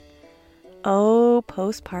Oh,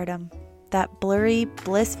 postpartum. That blurry,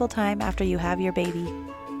 blissful time after you have your baby.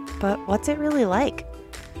 But what's it really like?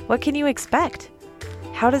 What can you expect?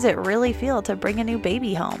 How does it really feel to bring a new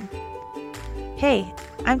baby home? Hey,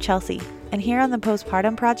 I'm Chelsea, and here on the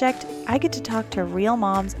Postpartum Project, I get to talk to real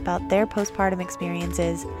moms about their postpartum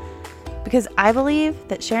experiences because I believe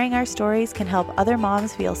that sharing our stories can help other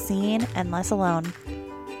moms feel seen and less alone.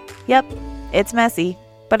 Yep, it's messy,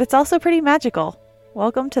 but it's also pretty magical.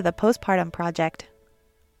 Welcome to the Postpartum Project.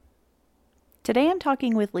 Today I'm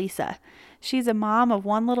talking with Lisa. She's a mom of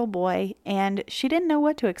one little boy, and she didn't know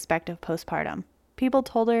what to expect of postpartum. People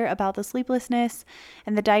told her about the sleeplessness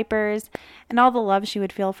and the diapers and all the love she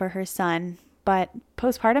would feel for her son, but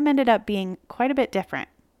postpartum ended up being quite a bit different.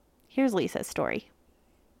 Here's Lisa's story.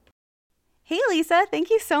 Hey Lisa, thank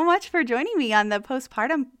you so much for joining me on the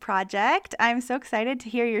Postpartum Project. I'm so excited to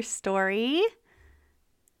hear your story.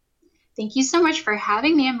 Thank you so much for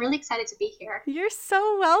having me. I'm really excited to be here. You're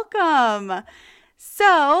so welcome.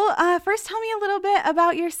 So, first tell me a little bit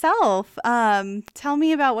about yourself. Tell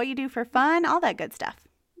me about what you do for fun, all that good stuff.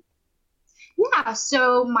 Yeah,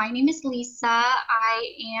 so my name is Lisa. I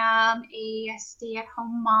am a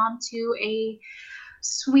stay-at-home mom to a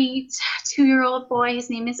sweet 2-year-old boy. His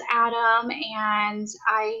name is Adam, and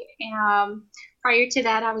I am, prior to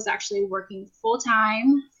that, I was actually working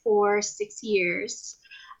full-time for 6 years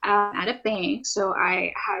at a bank. So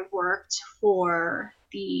I had worked for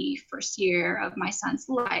the first year of my son's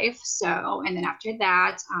life. So, and then after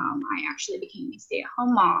that, I actually became a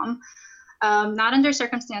stay-at-home mom. Not under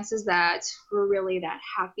circumstances that were really that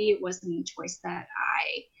happy. It wasn't a choice that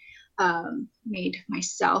I made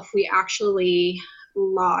myself. We actually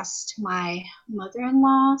lost my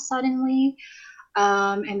mother-in-law suddenly.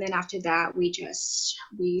 And then after that, we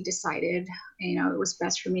decided, it was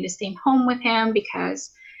best for me to stay home with him because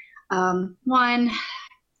one,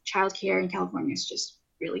 childcare in California is just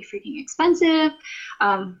really freaking expensive.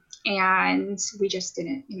 And we just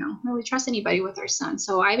didn't, really trust anybody with our son.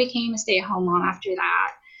 So I became a stay-at-home mom after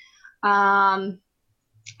that.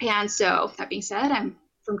 And so that being said, I'm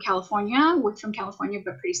from California, work from California,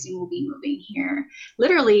 but pretty soon we'll be moving here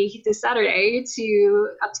literally this Saturday up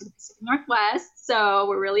to the Pacific Northwest. So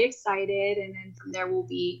we're really excited. And then from there, we'll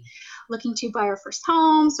be looking to buy our first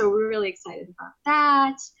home. So we're really excited about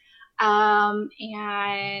that.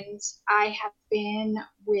 And I have been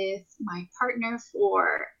with my partner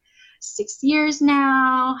for 6 years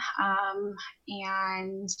now.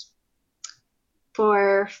 And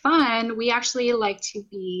for fun, we actually like to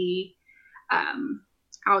be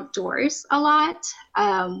outdoors a lot.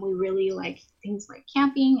 We really like things like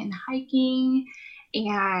camping and hiking,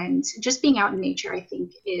 and just being out in nature, I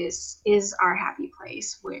think, is our happy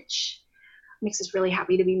place, which makes us really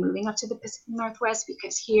happy to be moving up to the Pacific Northwest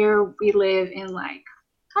because here we live in kind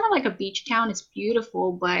of like a beach town. It's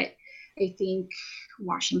beautiful, but I think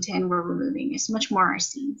Washington, where we're moving, is much more our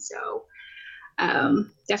scene. So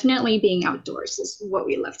definitely being outdoors is what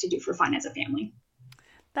we love to do for fun as a family.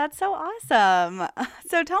 That's so awesome.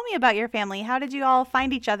 So, tell me about your family. How did you all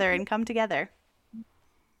find each other and come together?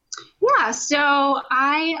 Yeah, so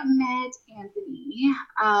I met Anthony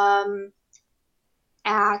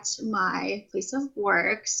at my place of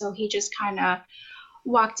work. So he just kind of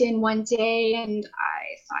walked in one day and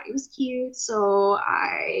I thought he was cute. So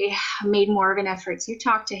I made more of an effort to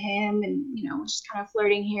talk to him and, just kind of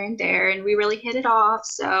flirting here and there. And we really hit it off.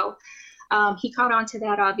 So he caught on to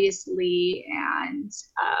that, obviously, and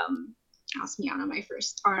asked me out on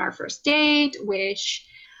our first date, which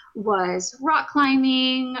was rock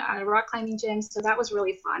climbing gym. So that was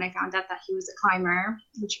really fun. I found out that he was a climber,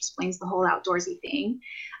 which explains the whole outdoorsy thing.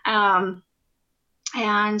 Um,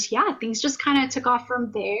 and yeah, things just kind of took off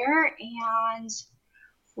from there. And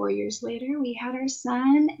 4 years later, we had our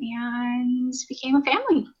son and became a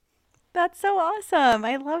family. That's so awesome.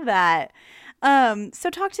 I love that. So,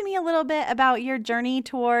 talk to me a little bit about your journey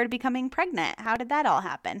toward becoming pregnant. How did that all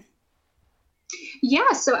happen?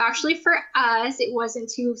 Yeah, so actually for us, it wasn't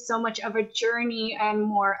too so much of a journey and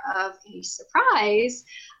more of a surprise.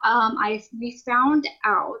 We found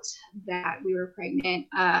out that we were pregnant,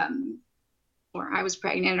 or I was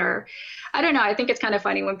pregnant, or I don't know. I think it's kind of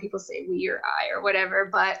funny when people say we or I or whatever,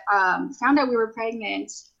 but found out we were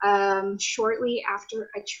pregnant shortly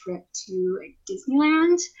after a trip to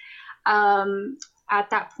Disneyland. Um, at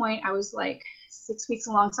that point, I was like 6 weeks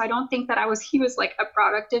along. So I don't think that he was like a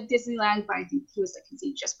product of Disneyland, but I think he was like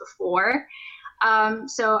conceived just before.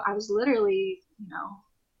 So I was literally,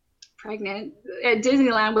 pregnant at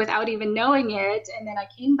Disneyland without even knowing it. And then I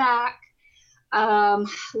came back.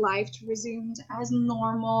 Life resumed as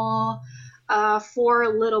normal. for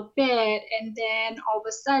a little bit, and then all of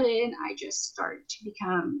a sudden I just started to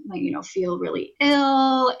become like, feel really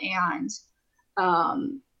ill, and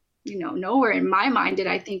nowhere in my mind did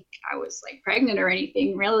I think I was like pregnant or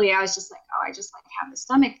anything. Really, I was just like, oh, I just like have the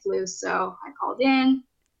stomach flu. So I called in,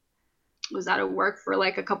 was out of work for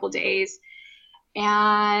like a couple days,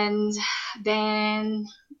 and then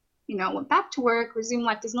went back to work, resumed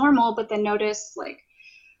life as normal, but then noticed like,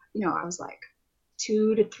 I was like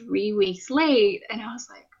 2 to 3 weeks late, and I was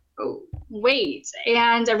like, oh wait.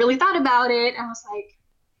 And I really thought about it, and I was like,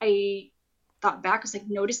 I thought back, I was like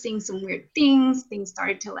noticing some weird things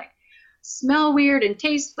started to like smell weird and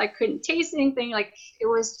taste like couldn't taste anything. Like it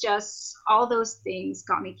was just all those things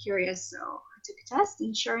got me curious. So I took a test,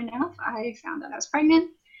 and sure enough, I found out I was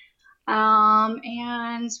pregnant.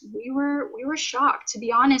 And we were shocked. To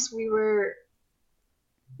be honest, we were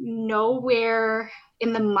nowhere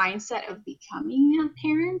in the mindset of becoming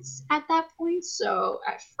parents at that point. So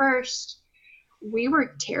at first, we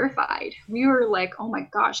were terrified. We were like, oh my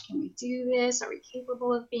gosh, can we do this? Are we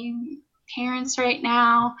capable of being parents right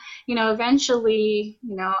now? Eventually,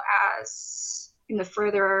 as the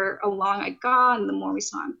further along I got and the more we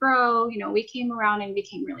saw him grow, we came around and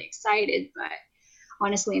became really excited. But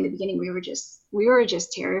honestly, in the beginning, we were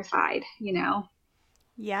just terrified. Yeah,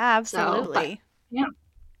 So, but absolutely. yeah.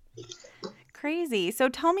 Crazy. So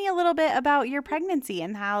tell me a little bit about your pregnancy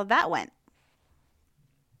and how that went.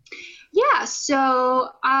 Yeah, so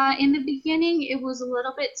in the beginning, it was a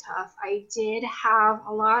little bit tough. I did have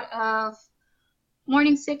a lot of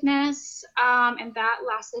morning sickness, and that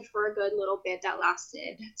lasted for a good little bit. That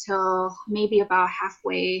lasted till maybe about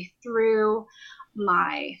halfway through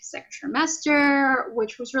my second trimester,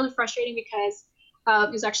 which was really frustrating because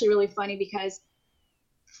it was actually really funny because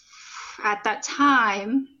at that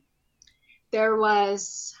time, there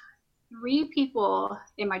was 3 people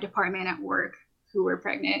in my department at work who were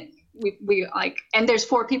pregnant. We like, and there's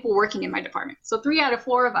 4 people working in my department. So 3 out of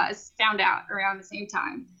 4 of us found out around the same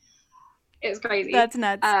time. It was crazy. That's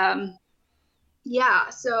nuts. Yeah.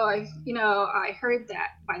 So I heard that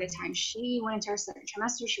by the time she went into her second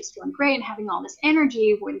trimester, she was feeling great and having all this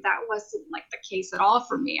energy, when that wasn't like the case at all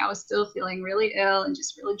for me. I was still feeling really ill and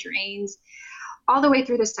just really drained all the way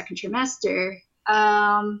through the second trimester.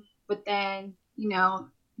 But then,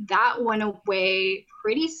 that went away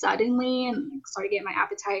pretty suddenly, and started getting my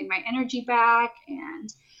appetite and my energy back. And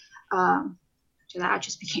after that, I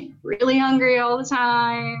just became really hungry all the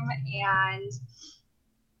time.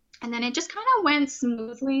 And then it just kind of went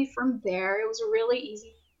smoothly from there. It was a really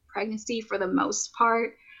easy pregnancy for the most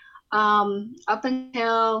part, up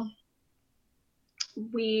until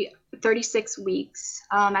 36 weeks.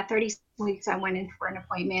 At 36 weeks, I went in for an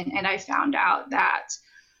appointment, and I found out that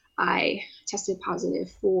I tested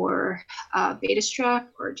positive for beta strep,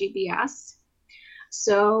 or GBS.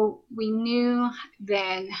 So we knew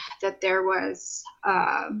then that there was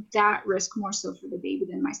that risk more so for the baby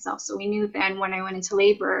than myself. So we knew then when I went into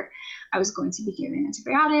labor, I was going to be given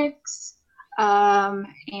antibiotics.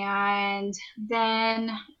 And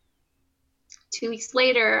then 2 weeks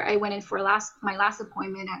later, I went in for my last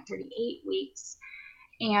appointment at 38 weeks.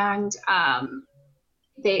 And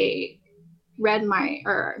they read my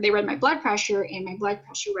blood pressure, and my blood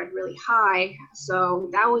pressure read really high. So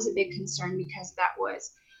that was a big concern, because that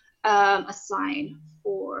was a sign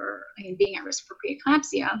for being at risk for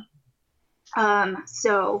preeclampsia.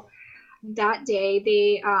 So that day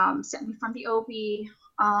they sent me from the OB,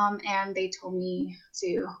 and they told me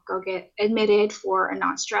to go get admitted for a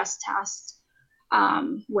non-stress test,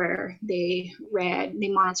 where they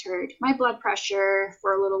monitored my blood pressure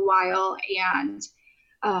for a little while, and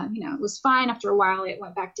it was fine. After a while, it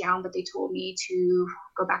went back down, but they told me to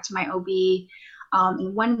go back to my OB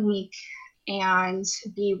in 1 week and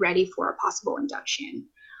be ready for a possible induction.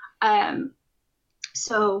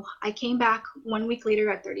 So I came back 1 week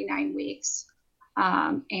later at 39 weeks.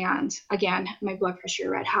 And again, my blood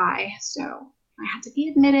pressure read high. So I had to be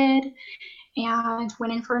admitted and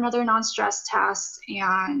went in for another non-stress test.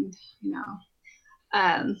 And,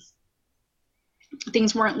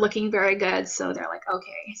 things weren't looking very good. So they're like,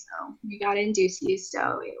 okay, so we got to induce you.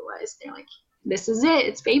 So they're like, this is it.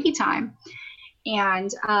 It's baby time.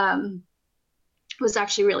 And was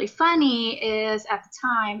actually really funny is, at the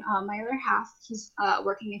time, my other half, he's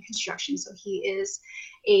working in construction. So he is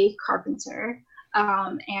a carpenter.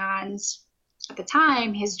 And at the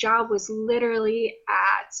time, his job was literally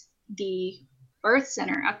at the birth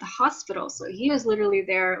center at the hospital. So he was literally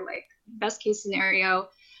there, like, best case scenario,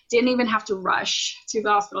 didn't even have to rush to the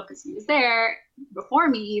hospital because he was there before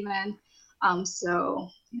me even. So,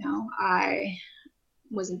 I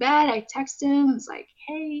was in bed, I texted him. It's like,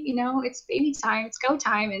 hey, it's baby time, it's go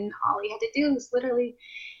time. And all he had to do was literally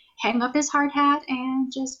hang up his hard hat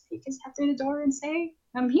and just peek his head through the door and say,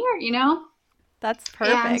 I'm here. That's And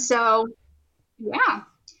perfect. so, yeah,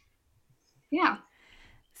 yeah,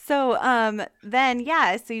 So, then,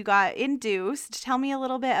 yeah, so you got induced. Tell me a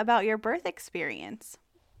little bit about your birth experience.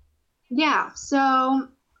 yeah. So,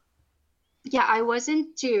 yeah, I was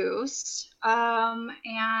induced,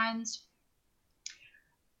 and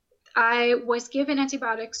I was given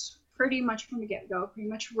antibiotics pretty much from the get-go, pretty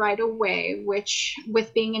much right away, which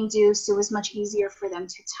with being induced, it was much easier for them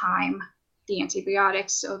to time the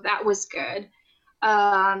antibiotics. So that was good.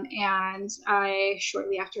 And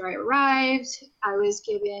shortly after I arrived, I was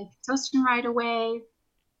given Pitocin right away.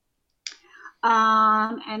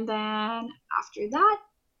 And then after that,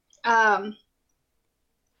 um,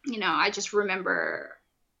 I just remember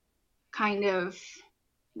kind of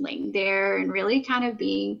laying there and really kind of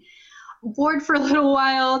being bored for a little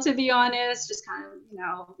while, to be honest, just kind of,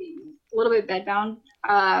 being a little bit bedbound,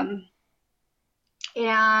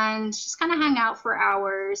 and just kind of hang out for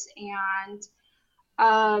hours. And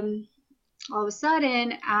all of a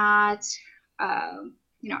sudden, hours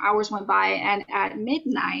went by, and at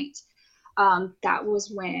midnight, that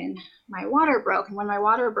was when my water broke. And when my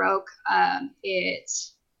water broke, it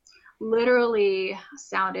literally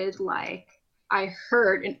sounded like I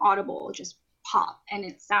heard an audible just pop, and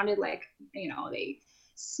it sounded like they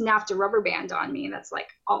snapped a rubber band on me. That's like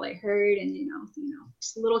all I heard, and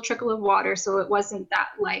just a little trickle of water. So it wasn't that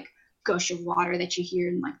like gush of water that you hear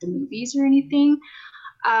in like the movies or anything.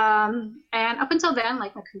 And up until then,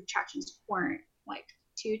 like my contractions weren't like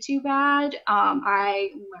too bad.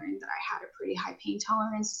 I learned that I had a pretty high pain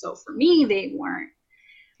tolerance, so for me they weren't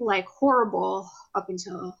like horrible up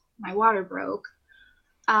until my water broke.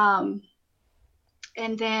 Um,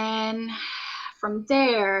 and then from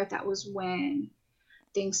there, that was when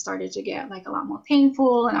things started to get like a lot more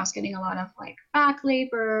painful, and I was getting a lot of like back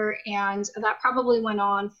labor, and that probably went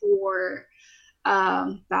on for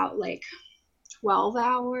about like 12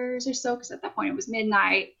 hours or so, because at that point it was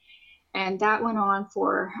midnight, and that went on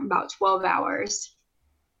for about 12 hours.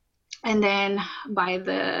 And then by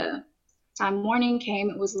the time morning came,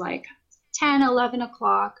 it was like 10, 11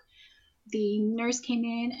 o'clock. The nurse came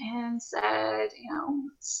in and said,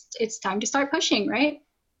 it's time to start pushing, right?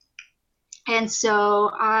 And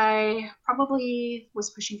so I probably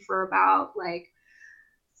was pushing for about like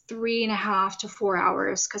 3.5 to 4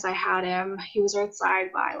 hours, because I had him. He was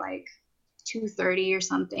outside by like 2:30 or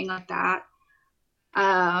something like that.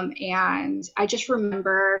 And I just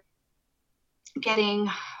remember getting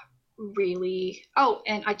really, oh,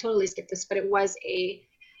 and I totally skipped this, but it was a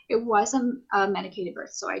medicated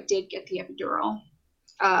birth. So I did get the epidural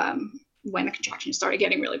when the contractions started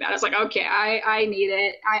getting really bad. I was like, okay, I need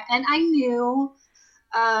it. I knew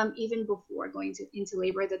even before going into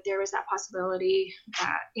labor that there was that possibility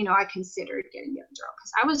that, I considered getting the epidural,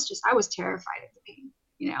 because I was terrified of the pain.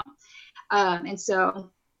 And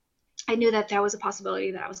so I knew that was a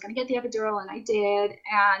possibility that I was going to get the epidural, and I did.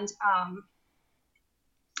 And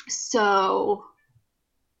so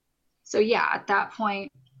yeah, at that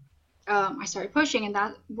point, I started pushing, and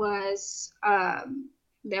that was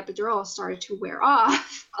the epidural started to wear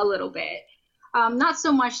off a little bit. Not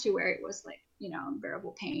so much to where it was like,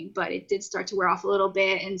 unbearable pain, but it did start to wear off a little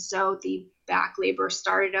bit. And so the back labor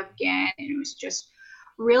started up again, and it was just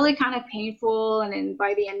really kind of painful. And then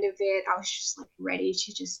by the end of it, I was just like ready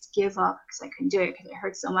to just give up, because I couldn't do it because it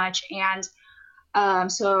hurt so much.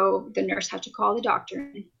 And so the nurse had to call the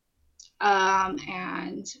doctor.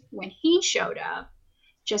 And when he showed up,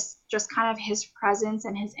 just kind of his presence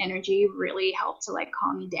and his energy really helped to like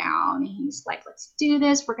calm me down. And he's like, let's do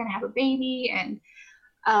this, we're gonna have a baby. And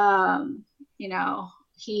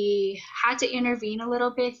he had to intervene a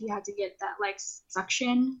little bit. He had to get that like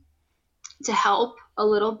suction to help a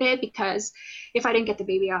little bit, because if I didn't get the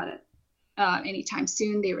baby out anytime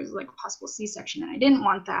soon, there was like a possible C-section, and I didn't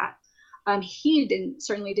want that. He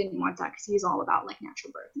certainly didn't want that, because he's all about like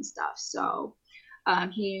natural birth and stuff. So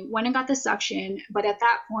he went and got the suction, but at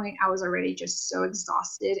that point I was already just so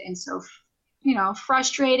exhausted and so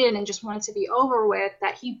frustrated, and just wanted to be over with,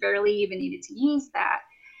 that he barely even needed to use that.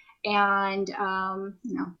 And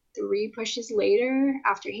 3 pushes later,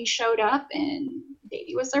 after he showed up, and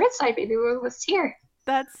baby was the right side, baby was here.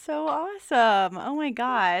 That's so awesome. Oh my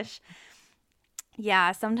gosh.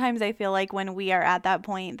 Yeah, sometimes I feel like when we are at that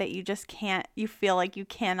point that you just can't, you feel like you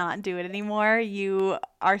cannot do it anymore. You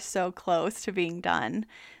are so close to being done.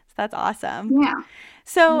 So That's awesome. Yeah.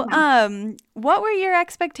 So, Yeah. what were your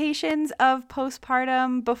expectations of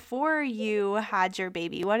postpartum before you had your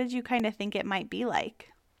baby? What did you kind of think it might be like?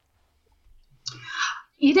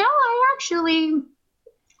 I actually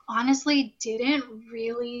honestly didn't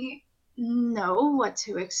really know what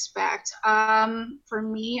to expect. For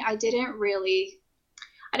me, I didn't really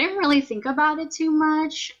think about it too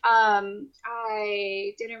much.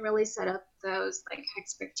 I didn't really set up those like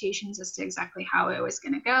expectations as to exactly how it was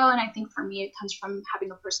going to go. And I think for me, it comes from having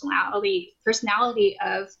a personality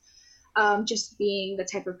of just being the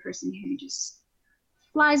type of person who just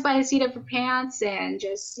flies by the seat of her pants and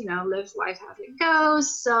just, lives life as it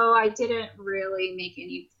goes. So I didn't really make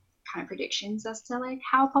any kind of predictions as to like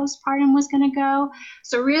how postpartum was going to go.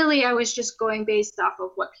 So really, I was just going based off of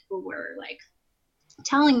what people were like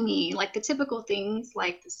telling me, like the typical things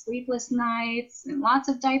like the sleepless nights and lots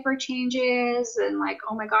of diaper changes and like,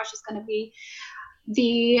 oh my gosh, it's going to be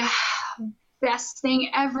the best thing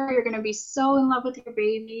ever. You're going to be so in love with your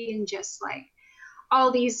baby and just like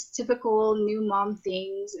all these typical new mom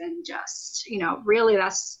things. And just, really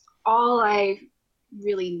that's all I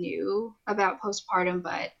really knew about postpartum,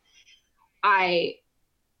 but I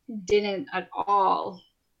didn't at all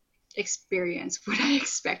experience what I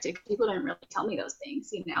expected. People didn't really tell me those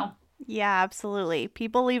things. Yeah, absolutely.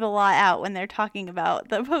 People leave a lot out when they're talking about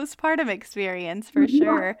the postpartum experience for Yeah,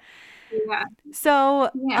 sure. yeah, So,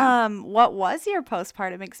 yeah. what was your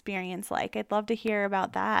postpartum experience like? I'd love to hear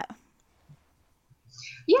about that.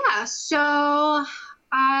 Yeah, so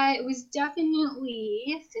I was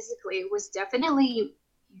definitely physically, it was definitely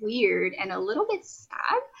weird and a little bit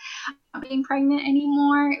sad not being pregnant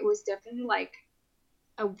anymore. It was definitely like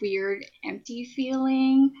a weird, empty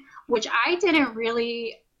feeling, which I didn't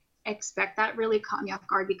really expect. That really caught me off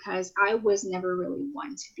guard because I was never really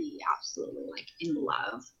one to be absolutely like in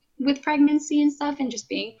love with pregnancy and stuff and just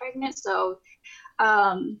being pregnant. So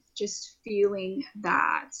just feeling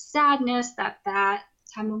that sadness that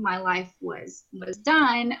time of my life was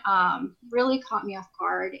done really caught me off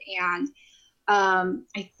guard. And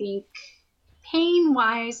I think pain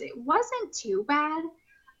wise it wasn't too bad.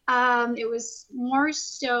 It was more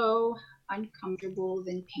so uncomfortable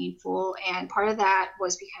than painful, and part of that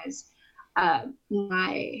was because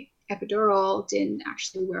my epidural didn't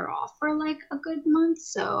actually wear off for like a good month,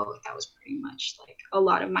 so that was pretty much like a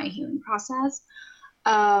lot of my healing process.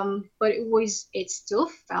 But it still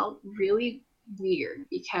felt really weird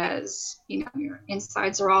because your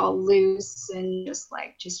insides are all loose and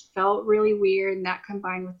just felt really weird, and that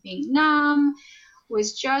combined with being numb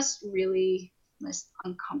was just really less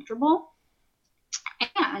uncomfortable.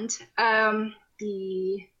 And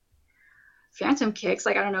the phantom kicks,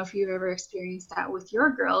 like I don't know if you've ever experienced that with your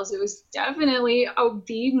girls, it was definitely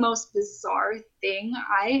the most bizarre thing.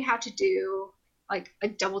 I had to do like a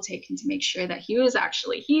double take to make sure that he was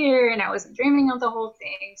actually here and I wasn't dreaming of the whole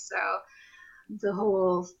thing. So the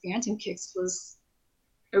whole phantom kicks was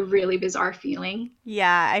a really bizarre feeling.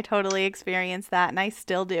 Yeah, I totally experienced that and I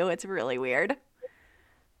still do. It's really weird.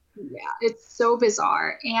 Yeah, it's so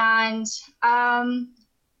bizarre. And um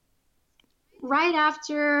right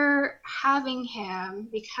after having him,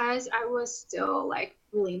 because I was still like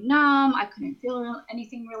really numb, I couldn't feel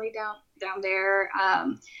anything really down there.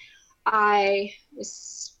 I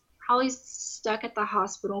was probably stuck at the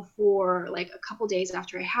hospital for like a couple days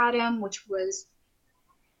after I had him, which was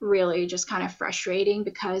really just kind of frustrating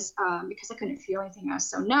because I couldn't feel anything. I was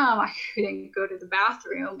so numb, I couldn't go to the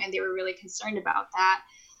bathroom, and they were really concerned about that.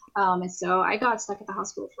 And so I got stuck at the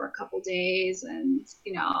hospital for a couple days, and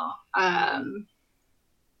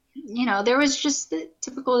there was just the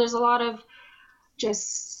typical. There's a lot of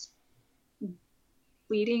just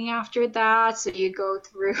bleeding after that, so you go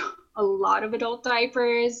through a lot of adult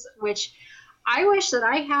diapers, which I wish that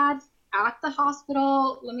I had at the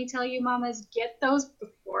hospital. Let me tell you, mamas, get those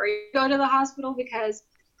before you go to the hospital because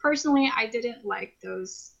personally, I didn't like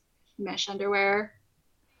those mesh underwear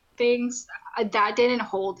things. That didn't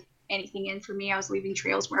hold anything in for me. I was leaving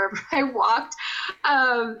trails wherever I walked.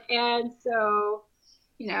 And so,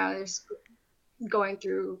 there's going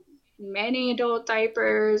through many adult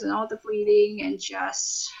diapers and all the bleeding and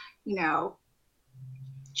you know,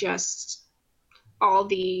 just all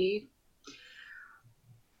the,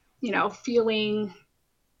 feeling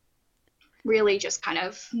really just kind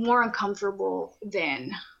of more uncomfortable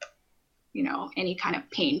than, any kind of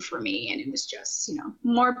pain for me. And it was just,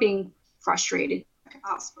 more being frustrated at the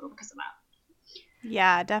hospital because of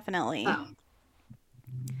Yeah, that. definitely.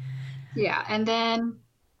 Yeah. And then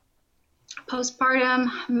postpartum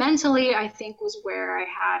mentally, I think was where I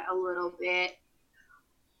had a little bit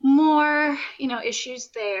more, issues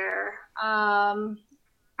there.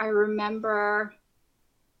 I remember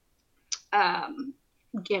um,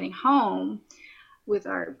 getting home with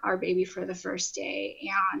our baby for the first day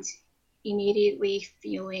and immediately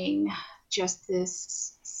feeling just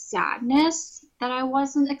this sadness that I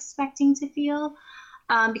wasn't expecting to feel.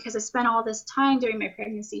 Because I spent all this time during my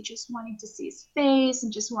pregnancy just wanting to see his face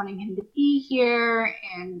and just wanting him to be here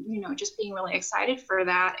and, just being really excited for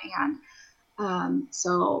that. And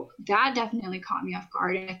so that definitely caught me off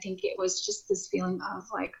guard. And I think it was just this feeling of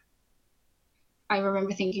like, I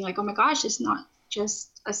remember thinking like, oh my gosh, it's not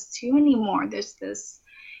just us two anymore. There's this,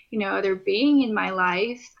 other being in my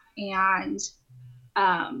life. And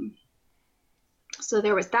um, so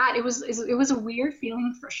there was that. It was a weird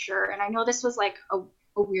feeling for sure. And I know this was like a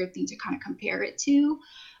weird thing to kind of compare it to,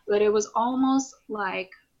 but it was almost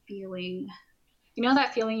like feeling,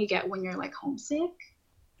 that feeling you get when you're like homesick.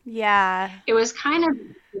 Yeah. It was kind of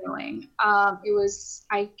feeling.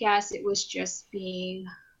 I guess it was just being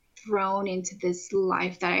thrown into this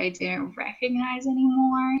life that I didn't recognize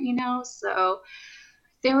anymore, So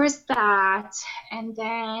there was that. And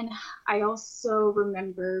then I also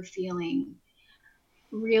remember feeling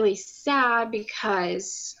really sad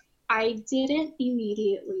because I didn't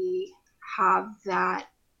immediately have that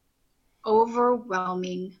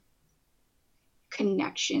overwhelming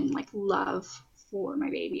connection, like love for my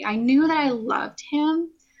baby. I knew that I loved him.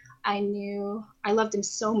 I knew I loved him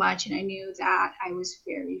so much, and I knew that I was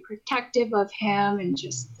very protective of him and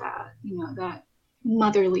just that, that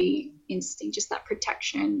motherly instinct, just that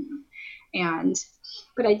protection. And,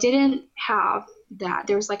 but I didn't have that.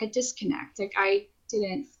 There was like a disconnect. Like I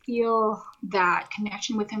didn't feel that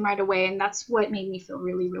connection with him right away. And that's what made me feel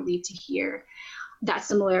really relieved to hear that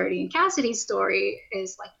similarity in Cassidy's story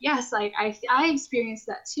is like, yes, like I experienced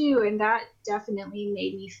that too. And that definitely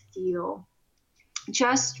made me feel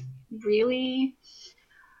just really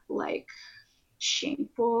like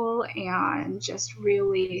shameful and just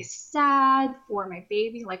really sad for my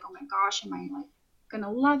baby. Like, oh my gosh, am I like gonna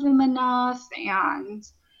love him enough? And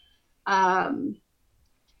um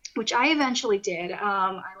which I eventually did.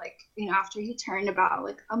 I like, after he turned about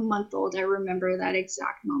like a month old, I remember that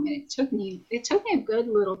exact moment. It took me a good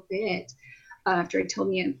little bit after he told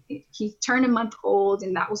me he turned a month old,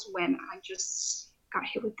 and that was when I just got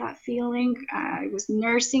hit with that feeling. I was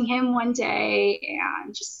nursing him one day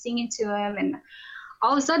and just singing to him, and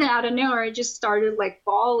all of a sudden, out of nowhere, I just started like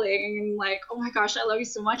bawling and like, oh my gosh, I love you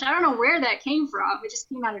so much. I don't know where that came from. It just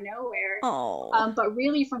came out of nowhere. Oh. But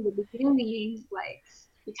really, from the beginning, like,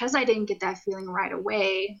 because I didn't get that feeling right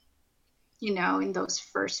away, in those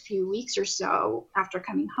first few weeks or so after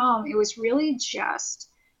coming home, it was really just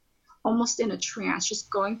almost in a trance,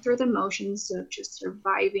 just going through the motions of just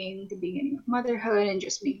surviving the beginning of motherhood and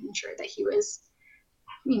just making sure that he was,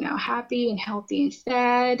 happy and healthy and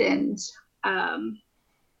fed. And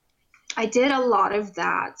I did a lot of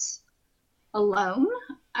that alone.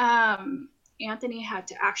 Um, Anthony had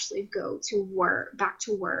to actually go to back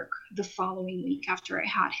to work the following week after I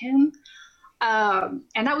had him.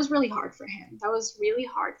 And that was really hard for him.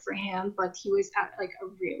 But he was at like a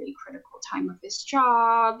really critical time of his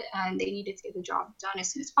job, and they needed to get the job done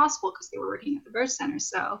as soon as possible because they were working at the birth center.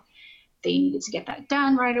 So they needed to get that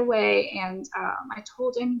done right away. And I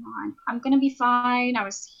told him, I'm going to be fine. I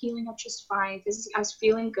was healing up just fine. I was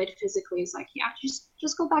feeling good physically. He's like, yeah, just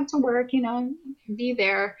go back to work, be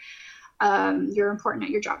there. You're important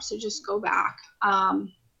at your job, so just go back.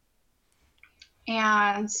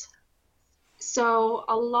 And so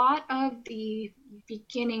a lot of the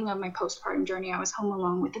beginning of my postpartum journey, I was home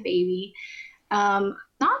alone with the baby.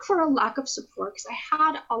 Not for a lack of support, because I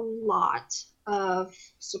had a lot of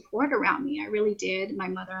support around me. I really did. My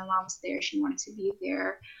mother-in-law was there. She wanted to be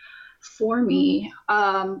there for me.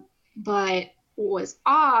 But what was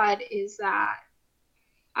odd is that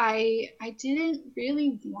I didn't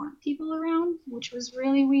really want people around, which was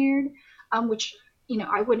really weird. Which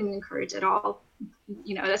I wouldn't encourage at all.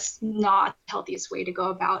 That's not the healthiest way to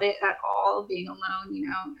go about it at all. Being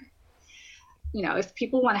alone, if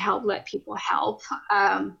people want to help, let people help.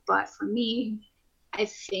 But for me, I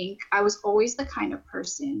think I was always the kind of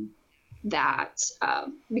person that,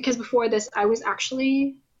 because before this, I was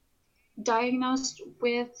actually diagnosed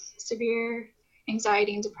with severe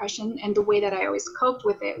anxiety and depression. And the way that I always coped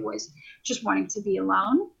with it was just wanting to be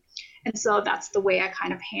alone. And so that's the way I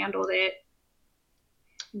kind of handled it,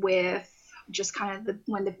 with just kind of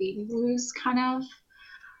when the baby blues kind of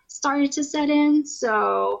started to set in.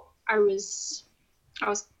 So I was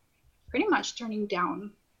pretty much turning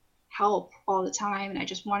down help all the time, and I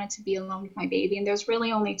just wanted to be alone with my baby. And there's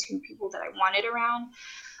really only two people that I wanted around.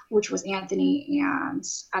 which was Anthony, and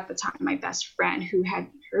at the time, my best friend who had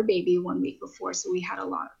her baby 1 week before. So we had a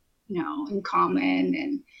lot, in common,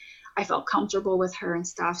 and I felt comfortable with her and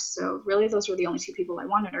stuff. So really, those were the only two people I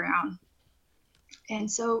wanted around.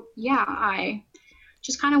 And so, yeah, I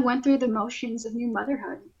just kind of went through the motions of new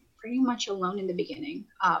motherhood pretty much alone in the beginning.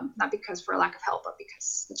 Not because for a lack of help, but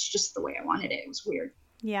because it's just the way I wanted it. It was weird.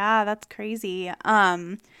 Yeah, that's crazy.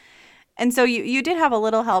 And so you did have a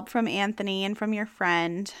little help from Anthony and from your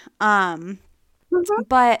friend. Mhm.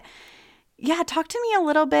 But yeah, talk to me a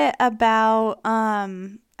little bit about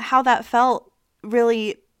how that felt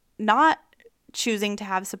really not choosing to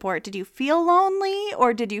have support. Did you feel lonely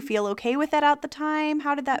or did you feel okay with it at the time?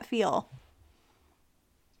 How did that feel?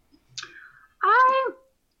 I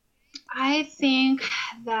I think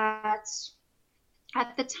that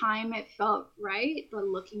at the time it felt right, but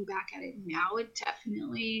looking back at it now, it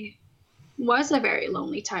definitely was a very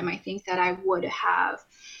lonely time. I think that I would have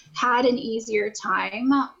had an easier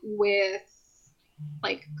time with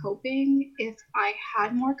like coping if I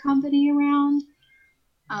had more company around.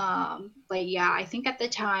 But yeah, I think at the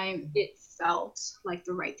time it felt like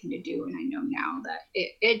the right thing to do, and I know now that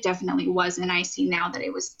it definitely was, and I see now that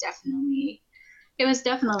it was definitely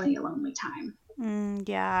a lonely time.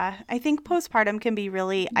 Yeah, I think postpartum can be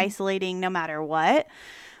really isolating no matter what,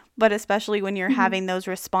 but especially when you're Mm-hmm. having those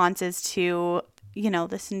responses to,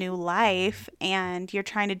 this new life and you're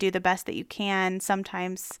trying to do the best that you can.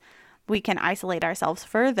 Sometimes we can isolate ourselves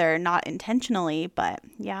further, not intentionally, but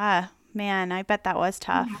yeah, man, I bet that was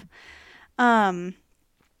Yeah. tough. Um,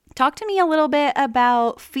 Talk to me a little bit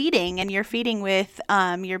about feeding and your feeding with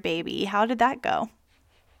your baby. How did that go?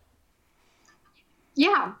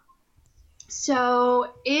 Yeah.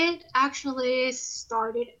 So it actually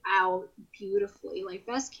started out beautifully. Like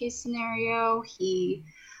best case scenario, he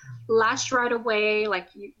lashed right away. Like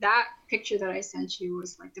that picture that I sent you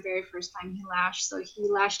was like the very first time he lashed. So he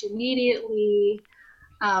lashed immediately.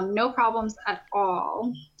 No problems at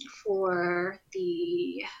all for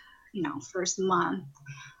the first month.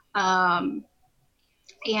 Um,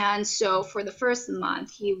 and so for the first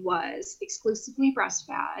month, he was exclusively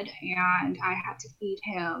breastfed, and I had to feed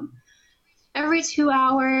him every 2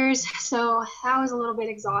 hours. So that was a little bit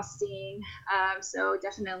exhausting. So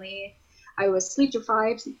definitely, I was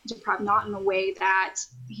deprived, not in a way that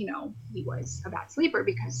he was a bad sleeper,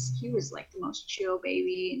 because he was like the most chill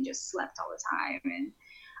baby and just slept all the time.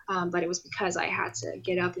 And but it was because I had to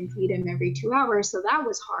get up and feed him every 2 hours, so that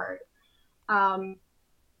was hard. Um,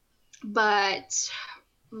 but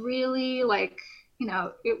really, like,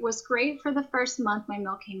 it was great for the first month. My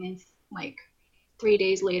milk came in like 3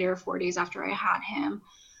 days later, 4 days after I had him.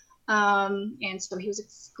 And so he was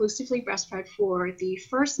exclusively breastfed for the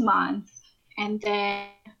first month. And then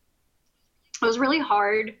it was really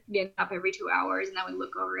hard getting up every 2 hours. And then we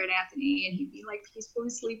look over at Anthony and he'd be like peacefully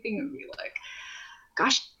sleeping and be like,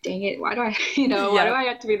 gosh dang it, why do I, why do Yep. I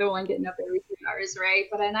have to be the one getting up every 2 hours, right?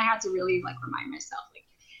 But then I had to really like remind myself, like,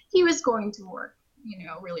 he was going to work,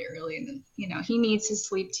 really early, and then, he needs his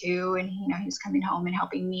sleep too, and he was coming home and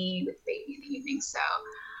helping me with the baby in the evening, so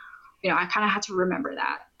I kind of had to remember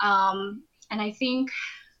that. And I think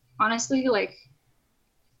honestly, like,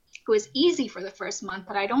 it was easy for the first month,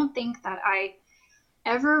 but I don't think that I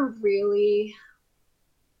ever really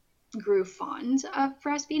grew fond of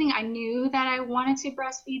breastfeeding. I knew that I wanted to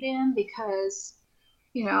breastfeed him because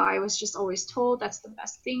I was just always told that's the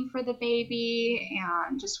best thing for the baby,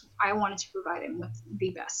 and just I wanted to provide him with the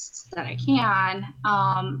best that I can.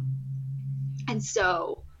 And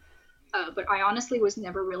so, but I honestly was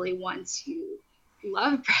never really one to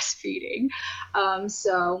love breastfeeding.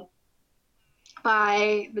 So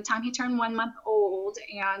by the time he turned 1 month old,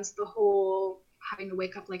 and the whole having to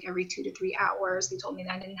wake up like every 2 to 3 hours, they told me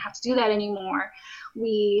that I didn't have to do that anymore.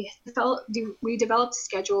 We developed a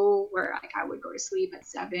schedule where like I would go to sleep at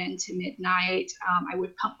 7 to midnight. I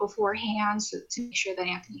would pump beforehand to make sure that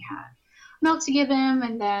Anthony had milk to give him,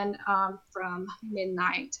 and then from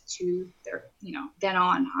midnight to then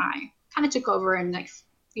on, I kind of took over and like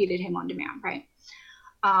feeded him on demand, right?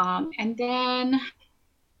 And then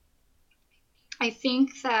I think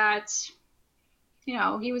that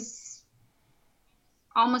he was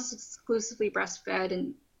almost exclusively breastfed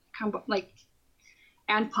and like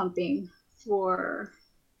and pumping for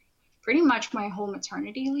pretty much my whole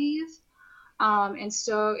maternity leave. And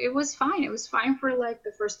so it was fine. It was fine for like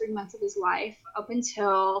the first 3 months of his life up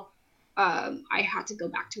until I had to go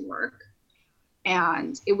back to work.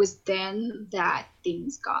 And it was then that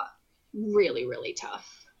things got really, really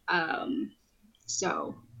tough.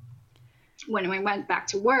 So when I went back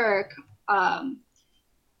to work,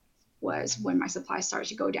 was when my supply started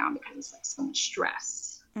to go down because it's like so much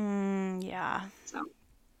stress. Yeah. So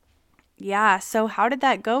Yeah. So how did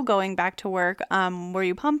that go going back to work? Were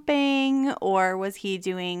you pumping or was he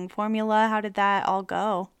doing formula? How did that all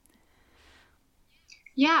go?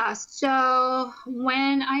 yeah, so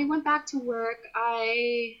when I went back to work,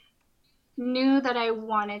 I knew that I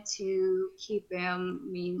wanted to keep him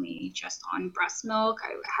mainly just on breast milk.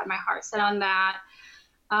 I had my heart set on that.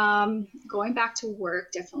 Going back to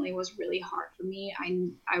work definitely was really hard for me.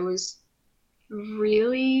 I was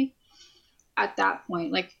really at that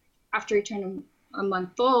point, like after he turned a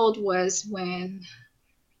month old, was when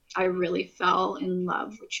I really fell in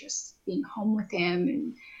love with just being home with him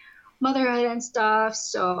and motherhood and stuff.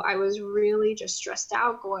 So I was really just stressed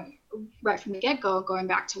out going right from the get go, going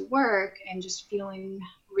back to work and just feeling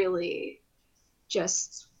really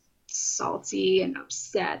just salty and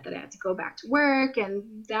upset that I had to go back to work.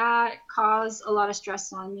 And that caused a lot of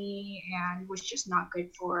stress on me and was just not good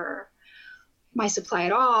for my supply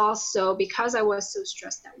at all. So because I was so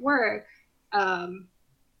stressed at work, um,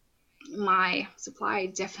 my supply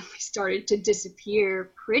definitely started to disappear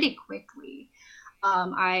pretty quickly.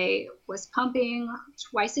 I was pumping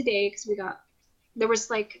twice a day because there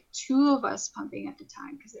was like two of us pumping at the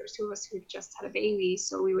time because there was two of us who just had a baby.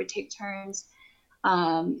 So we would take turns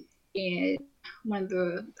in one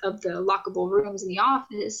of the lockable rooms in the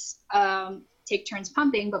office, take turns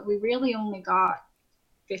pumping, but we really only got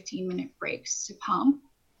 15-minute breaks to pump,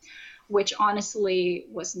 which honestly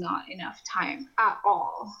was not enough time at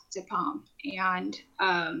all to pump. And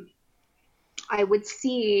I would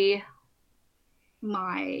see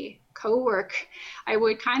my coworker, I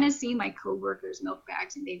would kind of see my coworkers' milk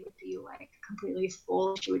bags, and they would be like completely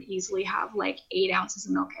full. She would easily have like 8 ounces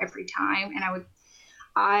of milk every time, and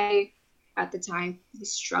I at the time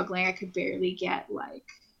was struggling. I could barely get like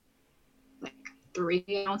 3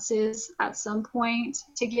 ounces at some point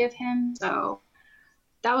to give him. So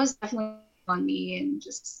that was definitely on me, and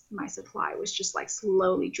just my supply was just like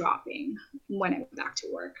slowly dropping when I went back to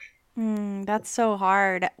work. That's so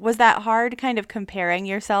hard. Was that hard kind of comparing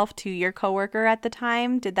yourself to your coworker at the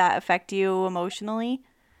time? Did that affect you emotionally?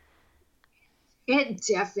 It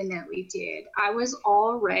definitely did. I was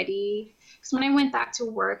already, because when I went back to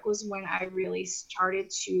work was when I really started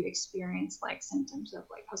to experience like symptoms of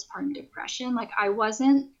like postpartum depression. Like I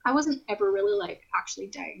wasn't ever really like actually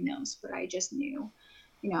diagnosed, but I just knew,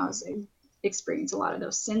 I was experienced a lot of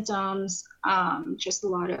those symptoms, just a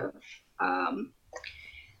lot of um,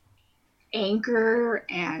 anger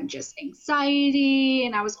and just anxiety,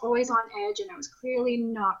 and I was always on edge, and I was clearly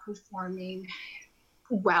not performing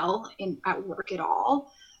well in at work at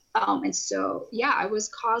all. And so, yeah, I was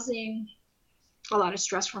causing a lot of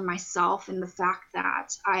stress for myself, and the fact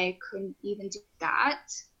that I couldn't even do that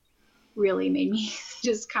really made me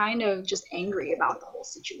just kind of just angry about the whole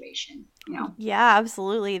situation. Yeah,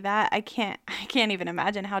 absolutely. That I can't even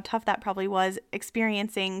imagine how tough that probably was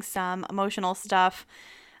experiencing some emotional stuff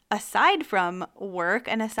aside from work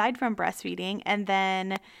and aside from breastfeeding and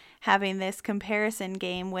then having this comparison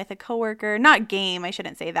game with a coworker, not game, I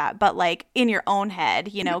shouldn't say that, but like in your own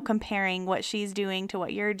head, comparing what she's doing to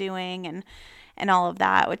what you're doing and all of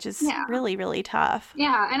that, which is Yeah. really really tough.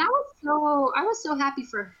 Yeah, and I was so happy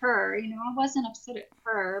for her. I wasn't upset at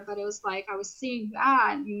her, but it was like I was seeing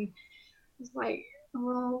that, and it was like,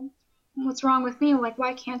 well, what's wrong with me? Like,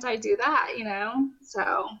 why can't I do that?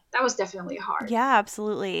 So that was definitely hard. Yeah,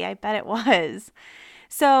 absolutely. I bet it was.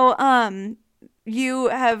 So, you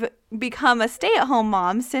have become a stay-at-home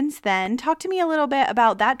mom since then. Talk to me a little bit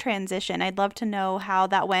about that transition. I'd love to know how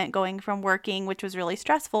that went going from working, which was really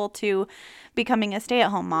stressful, to becoming a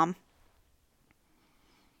stay-at-home mom.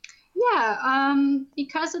 Yeah,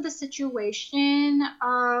 because of the situation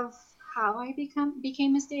of how I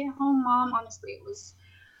became a stay-at-home mom, honestly,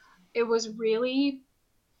 it was really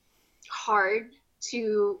hard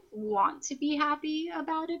to want to be happy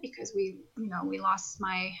about it because we lost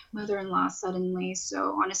my mother-in-law suddenly.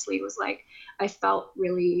 So honestly, it was like I felt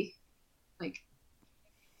really like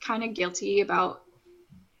kind of guilty about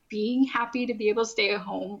being happy to be able to stay at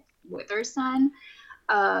home with our son.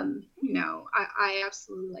 I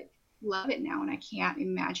absolutely like love it now, and I can't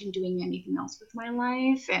imagine doing anything else with my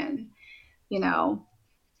life. And you know,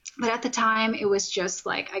 but at the time, it was just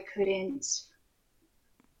like I couldn't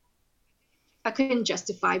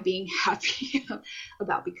justify being happy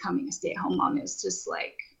about becoming a stay-at-home mom. It was just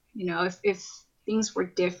like, if things were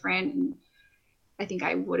different, I think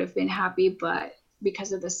I would have been happy, but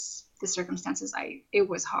because of the circumstances, it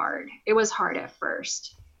was hard. It was hard at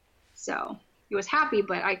first. So it was happy,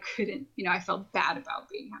 but I couldn't, I felt bad about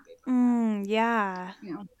being happy about Yeah. that,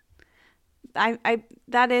 you know.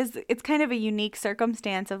 That is, it's kind of a unique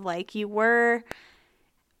circumstance of like you were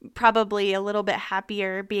probably a little bit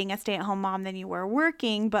happier being a stay-at-home mom than you were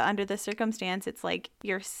working, but under the circumstance, it's like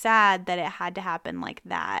you're sad that it had to happen like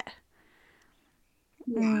that.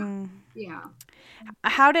 Yeah. Yeah.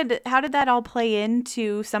 How did that all play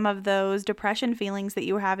into some of those depression feelings that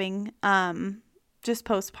you were having, just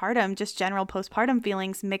postpartum, just general postpartum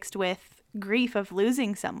feelings mixed with grief of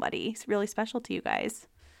losing somebody? It's really special to you guys.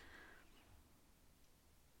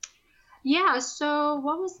 Yeah, so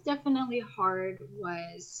what was definitely hard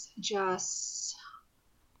was just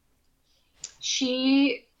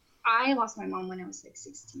I lost my mom when I was like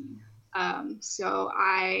 16. So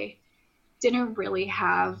I didn't really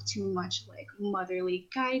have too much like motherly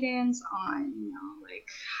guidance on, like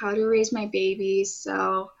how to raise my baby.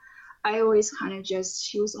 So I always kind of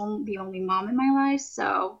she was the only mom in my life.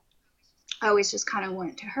 So I always just kind of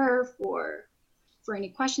went to her for any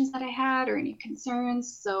questions that I had or any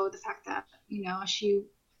concerns. So the fact that, she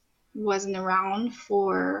wasn't around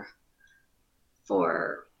for,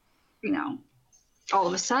 all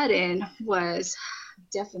of a sudden was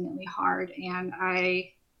definitely hard. And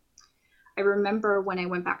I remember when I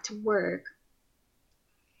went back to work,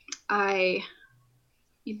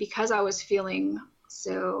 because I was feeling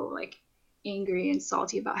so like angry and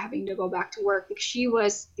salty about having to go back to work, because she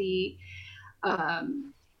was the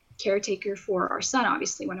caretaker for our son.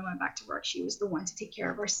 Obviously, when I went back to work, she was the one to take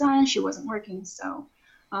care of our son. She wasn't working. So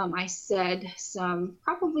I said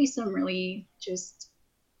probably some really just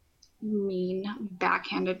mean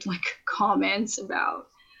backhanded like comments about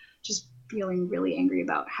just feeling really angry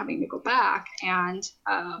about having to go back. And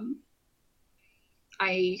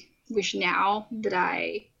I wish now that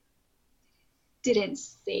I didn't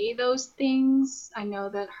say those things. I know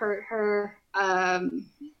that hurt her. And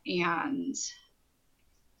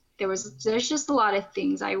there's just a lot of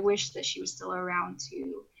things. I wish that she was still around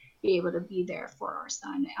to be able to be there for our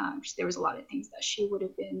son. There was a lot of things that she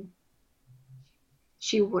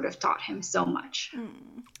would have taught him so much.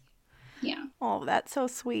 Yeah. Oh, that's so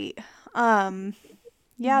sweet.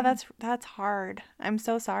 Yeah, that's hard. I'm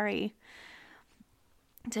so sorry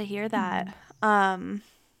to hear that. But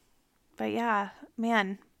yeah,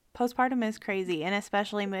 man, postpartum is crazy, and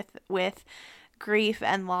especially with grief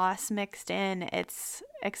and loss mixed in, it's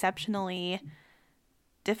exceptionally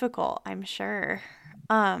difficult, I'm sure.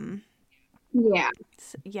 Yeah,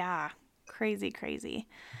 crazy.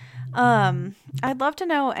 I'd love to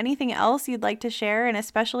know anything else you'd like to share, and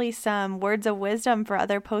especially some words of wisdom for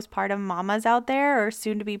other postpartum mamas out there, or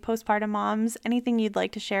soon to be postpartum moms. Anything you'd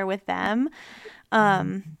like to share with them?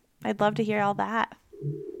 I'd love to hear all that.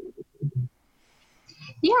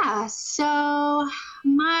 Yeah, so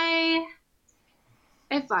my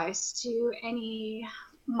advice to any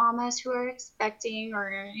mamas who are expecting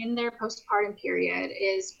or in their postpartum period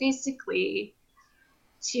is basically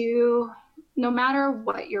to, no matter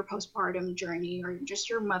what your postpartum journey or just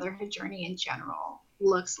your motherhood journey in general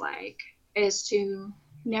looks like, is to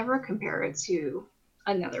never compare it to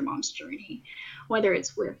another mom's journey, whether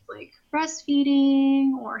it's with like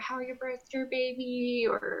breastfeeding or how you birthed your baby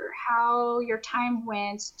or how your time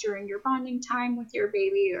went during your bonding time with your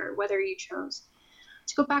baby, or whether you chose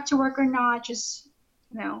to go back to work or not. Just,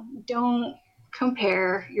 don't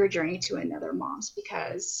compare your journey to another mom's,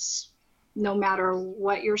 because no matter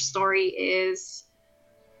what your story is,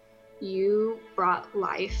 you brought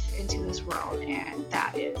life into this world, and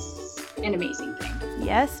that is an amazing thing.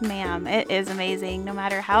 Yes, ma'am. It is amazing, no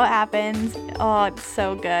matter how it happens. Oh, it's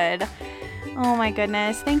so good. Oh my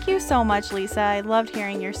goodness. Thank you so much, Lisa. I loved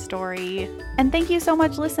hearing your story. And thank you so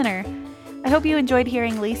much, listener. I hope you enjoyed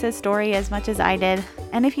hearing Lisa's story as much as I did.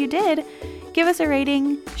 And if you did, give us a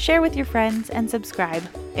rating, share with your friends, and subscribe.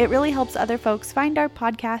 It really helps other folks find our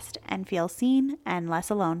podcast and feel seen and less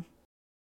alone.